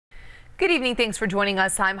Good evening. Thanks for joining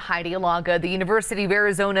us. I'm Heidi Alaga. The University of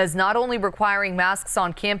Arizona is not only requiring masks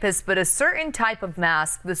on campus, but a certain type of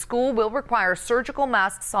mask. The school will require surgical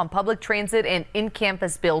masks on public transit and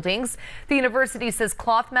in-campus buildings. The university says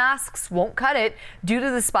cloth masks won't cut it due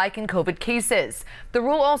to the spike in COVID cases. The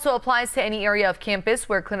rule also applies to any area of campus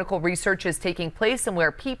where clinical research is taking place and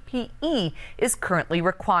where PPE is currently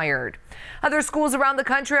required. Other schools around the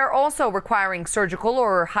country are also requiring surgical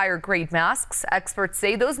or higher grade masks. Experts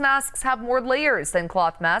say those masks have more layers than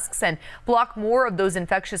cloth masks and block more of those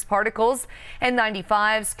infectious particles.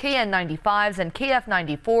 N95s, KN95s, and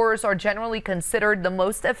KF94s are generally considered the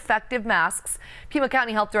most effective masks. Pima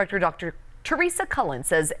County Health Director Dr. Teresa Cullen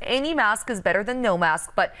says any mask is better than no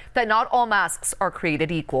mask, but that not all masks are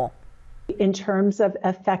created equal. In terms of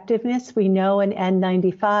effectiveness, we know an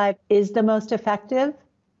N95 is the most effective.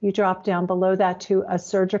 You drop down below that to a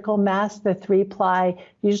surgical mask, the 3-ply,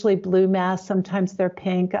 usually blue mask, sometimes they're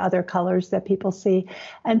pink, other colors that people see.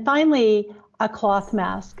 And finally, a cloth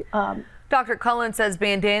mask. Dr. Cullen says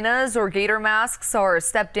bandanas or gator masks are a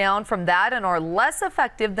step down from that and are less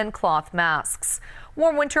effective than cloth masks.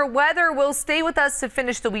 Warm winter weather will stay with us to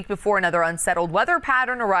finish the week before another unsettled weather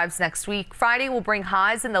pattern arrives next week. Friday will bring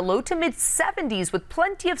highs in the low to mid 70s with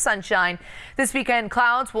plenty of sunshine. This weekend,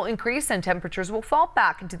 clouds will increase and temperatures will fall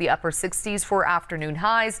back into the upper 60s for afternoon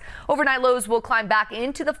highs. Overnight lows will climb back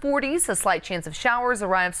into the 40s. A slight chance of showers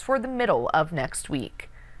arrives for the middle of next week.